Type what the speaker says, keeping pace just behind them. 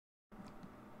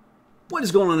What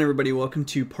is going on, everybody? Welcome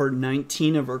to part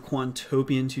 19 of our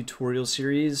Quantopian tutorial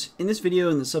series. In this video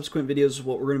and the subsequent videos,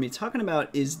 what we're going to be talking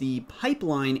about is the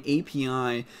Pipeline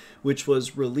API, which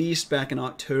was released back in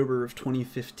October of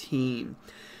 2015.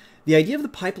 The idea of the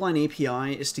Pipeline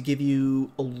API is to give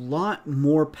you a lot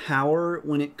more power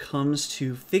when it comes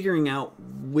to figuring out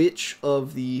which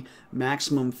of the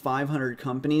maximum 500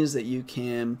 companies that you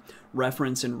can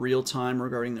reference in real time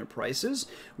regarding their prices,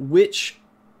 which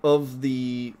of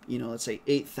the, let's say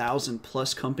 8,000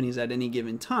 plus companies at any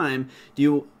given time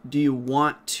do you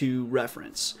want to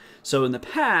reference. So in the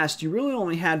past, you really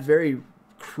only had very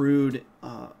crude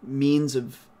means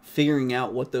of figuring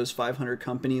out what those 500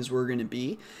 companies were going to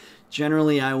be.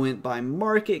 Generally, I went by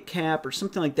market cap or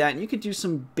something like that, and you could do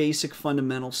some basic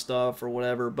fundamental stuff or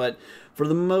whatever, but for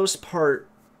the most part,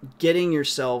 getting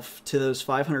yourself to those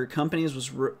 500 companies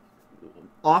was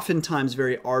oftentimes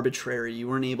very arbitrary. You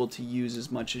weren't able to use as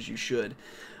much as you should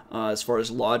as far as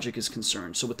logic is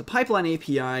concerned. So with the Pipeline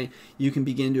API, you can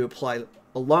begin to apply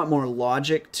a lot more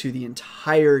logic to the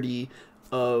entirety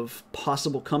of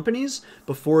possible companies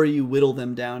before you whittle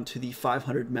them down to the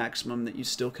 500 maximum that you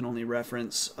still can only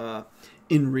reference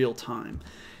in real time.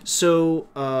 So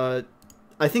I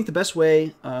think the best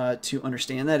way to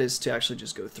understand that is to actually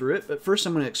just go through it. But first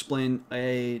I'm going to explain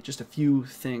just a few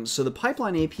things. So the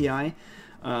Pipeline API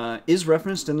is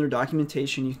referenced in their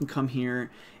documentation. You can come here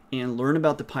and learn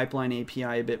about the Pipeline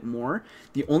API a bit more.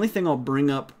 The only thing I'll bring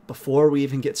up before we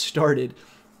even get started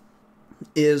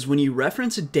is when you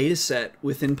reference a data set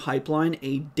within Pipeline,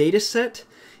 a data set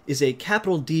is a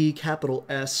capital D, capital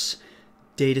S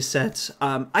data set.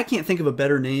 I can't think of a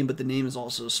better name, but the name is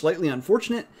also slightly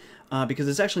unfortunate because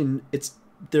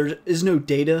there is no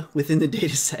data within the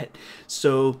data set.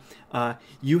 So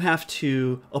you have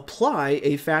to apply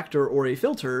a factor or a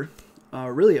filter,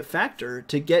 really a factor,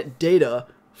 to get data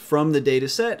from the data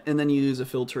set, and then you use a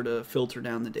filter to filter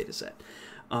down the data set.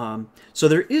 So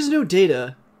there is no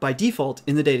data by default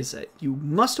in the data set. You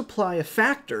must apply a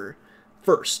factor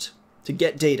first to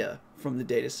get data from the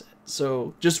data set.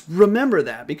 So just remember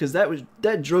that, because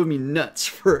that drove me nuts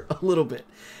for a little bit.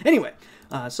 Anyway,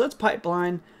 so that's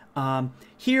Pipeline.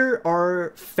 Here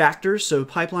are factors. So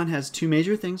Pipeline has two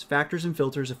major things, factors and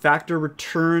filters. A factor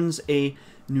returns a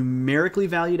numerically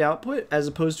valued output as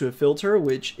opposed to a filter,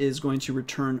 which is going to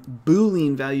return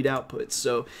boolean valued outputs.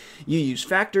 So you use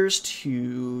factors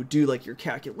to do like your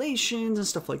calculations and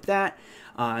stuff like that.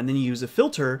 And then you use a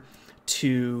filter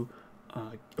to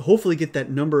hopefully get that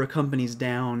number of companies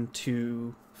down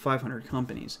to 500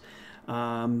 companies.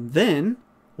 Then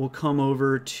we'll come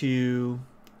over to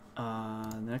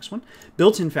the next one,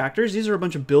 built-in factors. These are a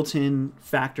bunch of built-in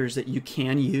factors that you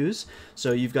can use.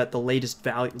 So you've got the latest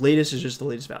value. Latest is just the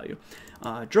latest value.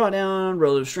 Drawdown,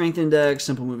 relative strength index,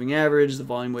 simple moving average, the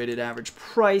volume weighted average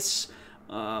price,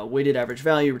 weighted average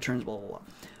value, returns, blah, blah,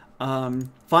 blah.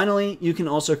 Finally, you can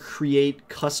also create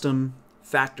custom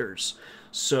factors.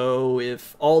 So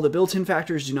if all the built-in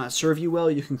factors do not serve you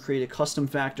well, you can create a custom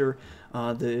factor.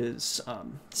 The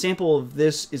sample of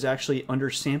this is actually under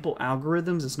sample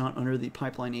algorithms. It's not under the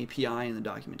Pipeline API in the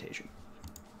documentation.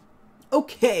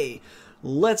 Okay,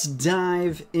 let's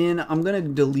dive in. I'm going to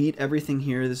delete everything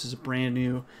here. This is a brand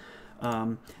new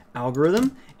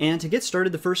algorithm. And to get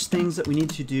started, the first things that we need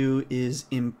to do is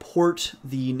import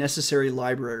the necessary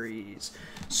libraries.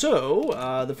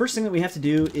 So the first thing that we have to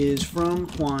do is from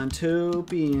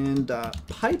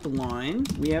Quantopian.pipeline,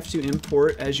 we have to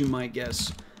import, as you might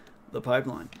guess, the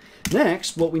pipeline.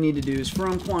 Next, what we need to do is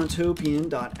from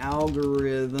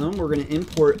Quantopian.algorithm, we're going to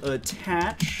import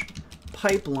attach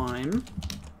pipeline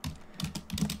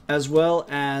as well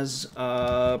as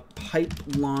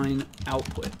pipeline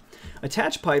output.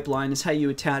 Attach pipeline is how you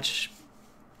attach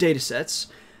data sets.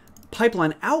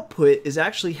 Pipeline output is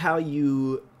actually how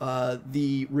you,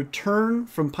 the return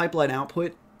from pipeline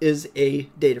output is a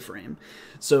data frame.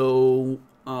 So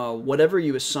whatever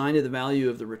you assign to the value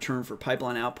of the return for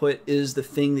pipeline output is the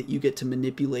thing that you get to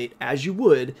manipulate as you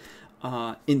would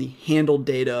in the handle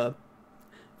data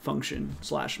function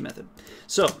 / method.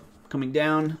 So coming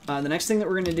down, the next thing that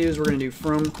we're going to do is we're going to do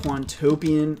from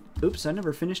Quantopian. Oops, I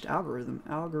never finished algorithm.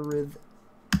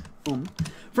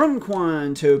 From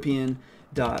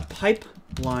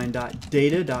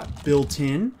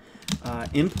Quantopian.pipeline.data.builtin,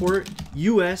 import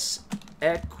US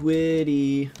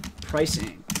equity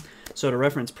pricing. So to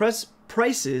reference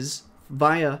prices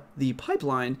via the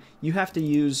pipeline, you have to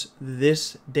use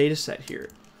this data set here.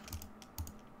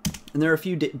 And there are a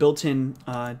few built-in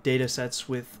data sets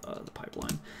with the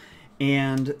pipeline.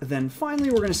 And then finally,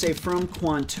 we're going to say from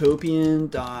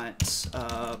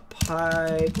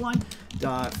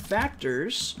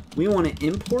Quantopian.pipeline.factors, we want to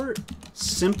import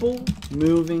simple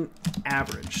moving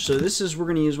average. So this is, we're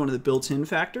going to use one of the built-in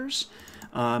factors,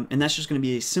 and that's just going to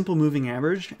be a simple moving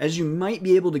average. As you might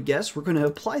be able to guess, we're going to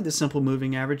apply the simple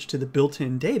moving average to the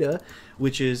built-in data,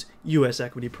 which is U.S.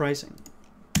 equity pricing.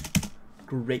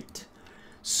 Great.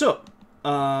 So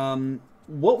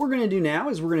what we're going to do now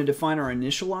is we're going to define our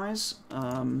initialize.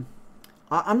 I'm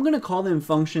going to call them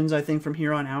functions, I think, from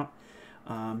here on out.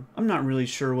 I'm not really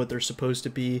sure what they're supposed to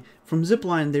be. From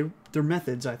Zipline, they're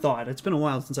methods, I thought. It's been a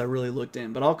while since I really looked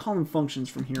in, but I'll call them functions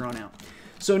from here on out.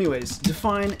 So anyways,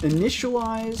 define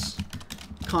initialize.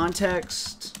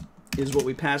 Context is what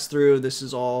we pass through. This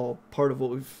is all part of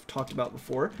what we've talked about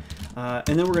before. And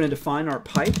then we're going to define our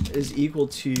pipe is equal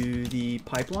to the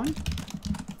pipeline.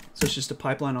 So it's just a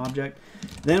pipeline object.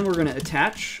 Then we're going to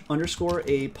attach underscore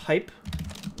a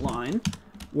pipeline.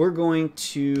 We're going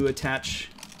to attach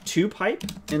to pipe,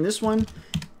 and this one,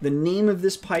 the name of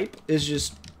this pipe is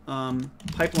just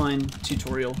pipeline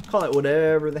tutorial. Call it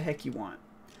whatever the heck you want.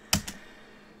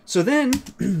 So then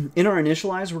in our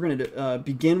initialize, we're going to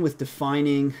begin with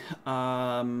defining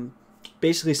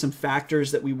basically some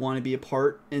factors that we want to be a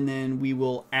part, and then we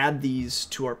will add these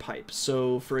to our pipe.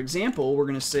 So for example, we're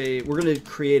going to say we're going to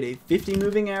create a 50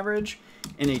 moving average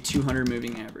and a 200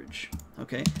 moving average.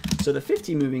 Okay, so the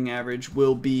 50 moving average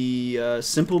will be a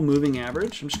simple moving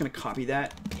average. I'm just going to copy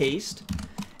that, paste,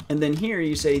 and then here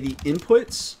you say the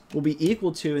inputs will be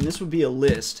equal to, and this would be a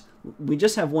list. We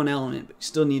just have one element, but you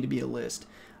still need to be a list.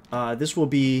 This will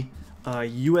be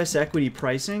U.S. equity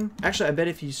pricing. Actually, I bet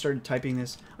if you started typing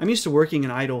this, I'm used to working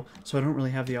in idle, so I don't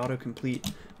really have the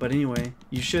autocomplete. But anyway,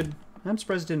 you should. I'm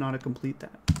surprised it didn't autocomplete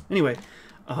that. Anyway,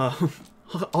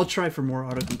 I'll try for more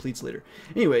autocompletes later.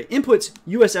 Anyway, inputs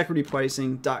U.S. equity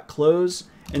pricing dot close,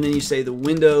 and then you say the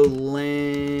window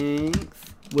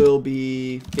length will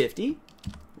be 50.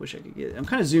 Wish I could get it. I'm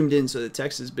kind of zoomed in so the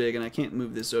text is big and I can't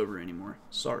move this over anymore.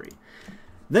 Sorry.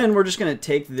 Then we're just going to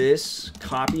take this,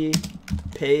 copy,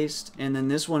 paste, and then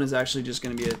this one is actually just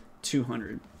going to be a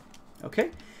 200.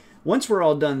 Okay. Once we're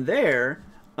all done there,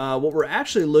 what we're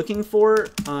actually looking for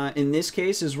in this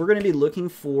case is we're going to be looking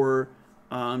for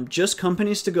just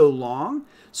companies to go long.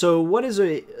 So what is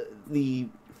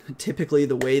typically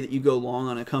the way that you go long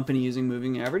on a company using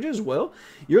moving averages? Well,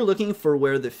 you're looking for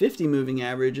where the 50 moving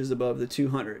average is above the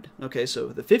 200. Okay, so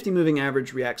the 50 moving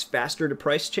average reacts faster to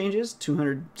price changes,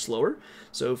 200 slower.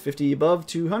 So 50 above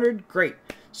 200, great.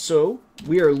 So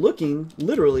we are looking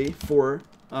literally for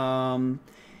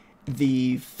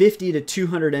the 50 to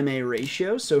 200 MA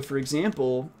ratio. So for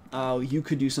example, you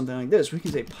could do something like this. We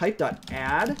can say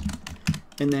pipe.add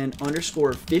and then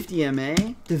underscore 50 MA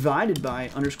divided by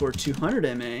underscore 200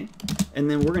 MA, and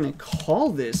then we're going to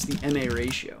call this the MA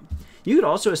ratio. You could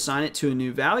also assign it to a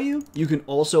new value. You can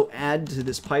also add to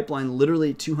this pipeline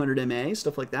literally 200 MA,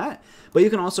 stuff like that. But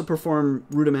you can also perform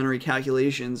rudimentary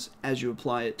calculations as you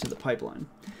apply it to the pipeline.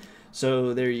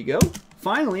 So there you go.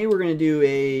 Finally, we're going to do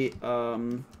a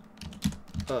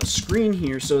screen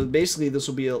here. So basically, this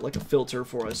will be like a filter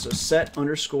for us. So set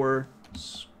underscore,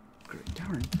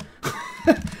 darn.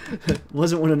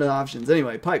 Wasn't one of the options.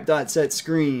 Anyway, pipe.set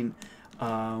screen.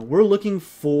 We're looking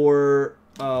for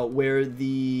where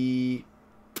the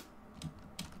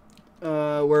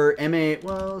where MA,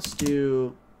 well, let's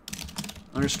do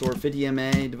underscore 50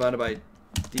 MA divided by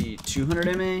the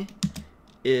 200 MA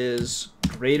is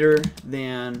greater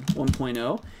than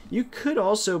 1.0. You could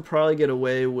also probably get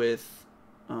away with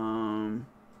never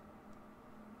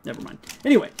mind.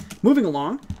 Anyway, moving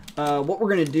along. What we're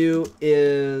going to do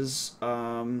is,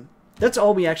 that's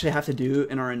all we actually have to do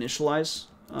in our initialize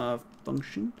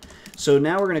function. So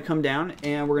now we're going to come down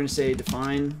and we're going to say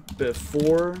define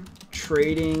before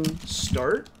trading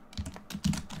start.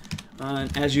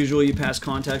 As usual, you pass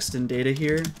context and data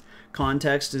here.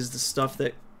 Context is the stuff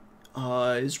that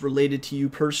is related to you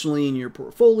personally in your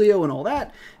portfolio and all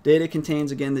that. Data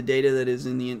contains, again, the data that is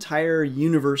in the entire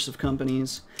universe of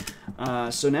companies.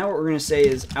 So now what we're going to say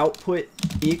is output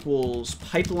equals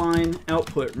pipeline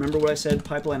output. Remember what I said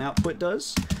pipeline output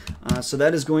does? So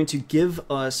that is going to give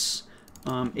us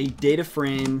a data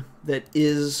frame that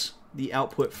is the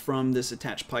output from this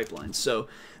attached pipeline. So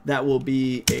that will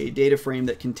be a data frame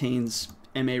that contains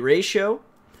MA ratio,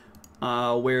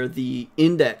 where the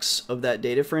index of that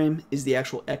data frame is the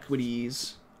actual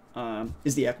equities,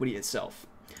 is the equity itself.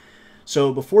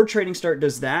 So before trading start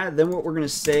does that, then what we're going to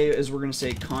say is we're going to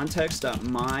say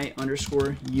context.my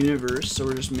underscore universe. So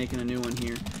we're just making a new one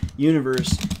here.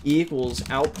 Universe equals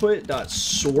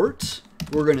output.sort.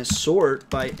 We're going to sort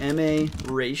by MA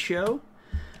ratio.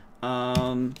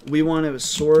 We want to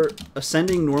sort,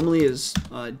 ascending normally is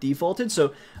defaulted.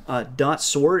 So dot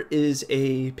sort is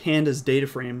a pandas data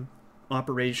frame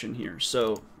operation here.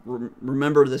 So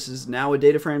remember, this is now a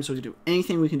data frame, so we can do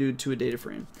anything we can do to a data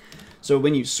frame. So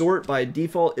when you sort, by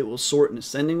default, it will sort in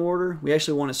ascending order. We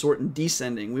actually want to sort in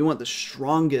descending. We want the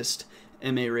strongest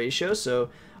MA ratio. So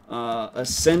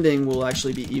ascending will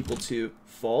actually be equal to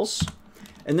false.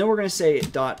 And then we're going to say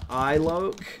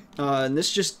 .iloc. And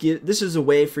this is a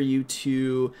way for you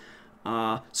to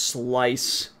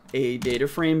slice a data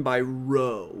frame by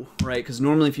row, right? Because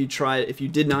normally if you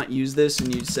did not use this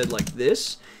and you said like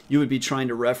this, you would be trying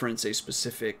to reference a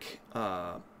specific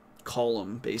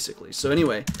column, basically. So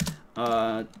anyway,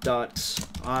 .iloc,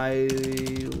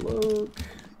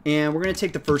 and we're going to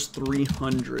take the first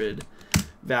 300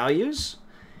 values.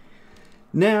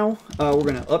 Now we're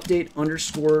going to update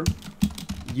underscore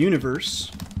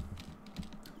universe,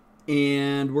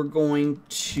 and we're going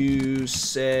to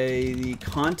say the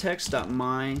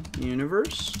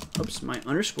context.myUniverse, my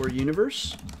underscore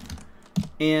universe,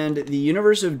 and the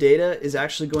universe of data is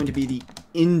actually going to be the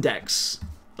index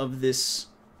of this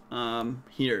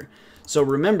here. So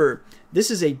remember,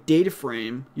 this is a data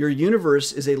frame. Your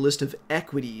universe is a list of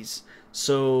equities.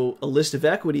 So a list of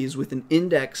equities with an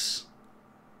index.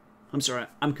 I'm sorry,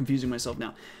 I'm confusing myself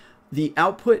now. The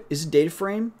output is a data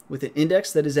frame with an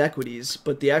index that is equities,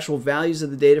 but the actual values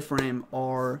of the data frame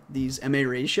are these MA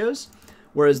ratios,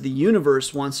 whereas the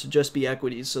universe wants to just be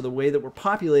equities. So the way that we're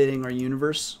populating our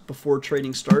universe before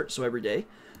trading starts, so every day,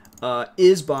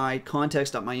 is by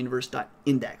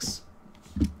context.myuniverse.index.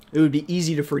 It would be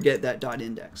easy to forget that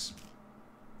 .index.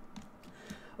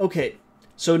 Okay,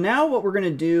 so now what we're going to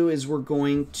do is we're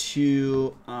going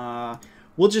to,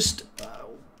 we'll just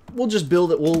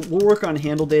build it. We'll work on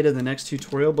handle data the next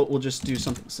tutorial, but we'll just do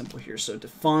something simple here. So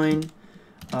define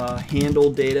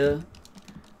handle data,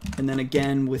 and then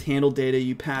again with handle data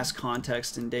you pass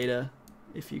context and data.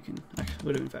 If you can, it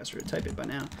would have been faster to type it by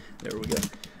now. There we go.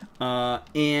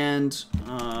 Let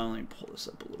me pull this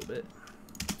up a little bit.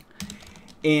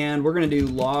 And we're going to do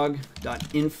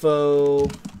log.info,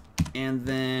 and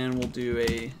then we'll do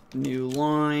a new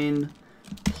line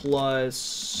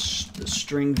plus the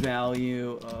string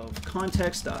value of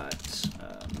context dot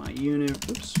my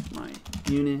universe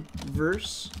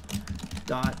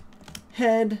dot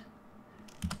head,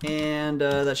 and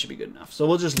that should be good enough. So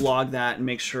we'll just log that and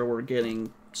make sure we're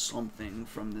getting something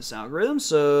from this algorithm.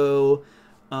 So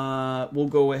we'll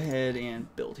go ahead and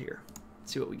build here,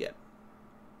 see what we get,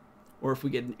 or if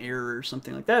we get an error or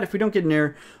something like that. If we don't get an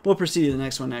error, we'll proceed to the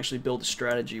next one and actually build a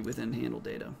strategy within handle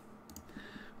data.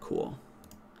 Cool.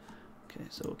 Okay,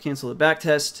 so we'll cancel the back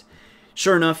test.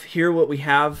 Sure enough, here what we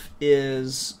have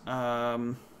is,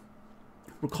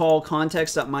 recall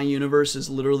context.myUniverse is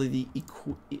literally the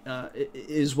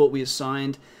is what we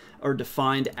assigned or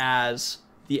defined as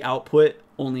the output,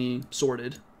 only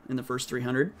sorted in the first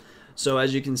 300. So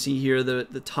as you can see here,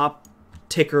 the top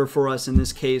ticker for us in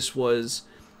this case was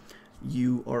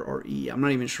URRE. I'm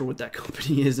not even sure what that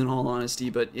company is in all honesty,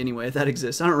 but anyway, that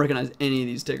exists. I don't recognize any of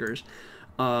these tickers.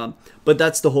 But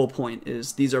that's the whole point,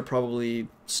 is these are probably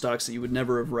stocks that you would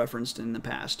never have referenced in the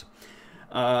past.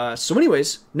 So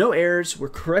anyways, no errors. We're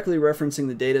correctly referencing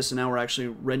the data, so now we're actually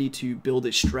ready to build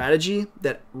a strategy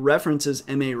that references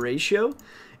MA ratio.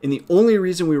 And the only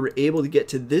reason we were able to get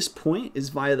to this point is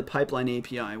via the pipeline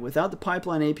API. Without the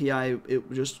pipeline API, you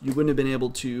wouldn't have been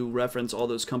able to reference all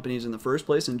those companies in the first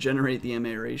place and generate the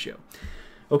MA ratio.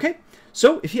 Okay,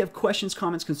 so if you have questions,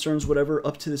 comments, concerns, whatever,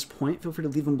 up to this point, feel free to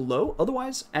leave them below.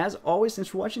 Otherwise, as always, thanks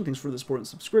for watching. Thanks for the support and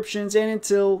subscriptions, and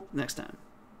until next time.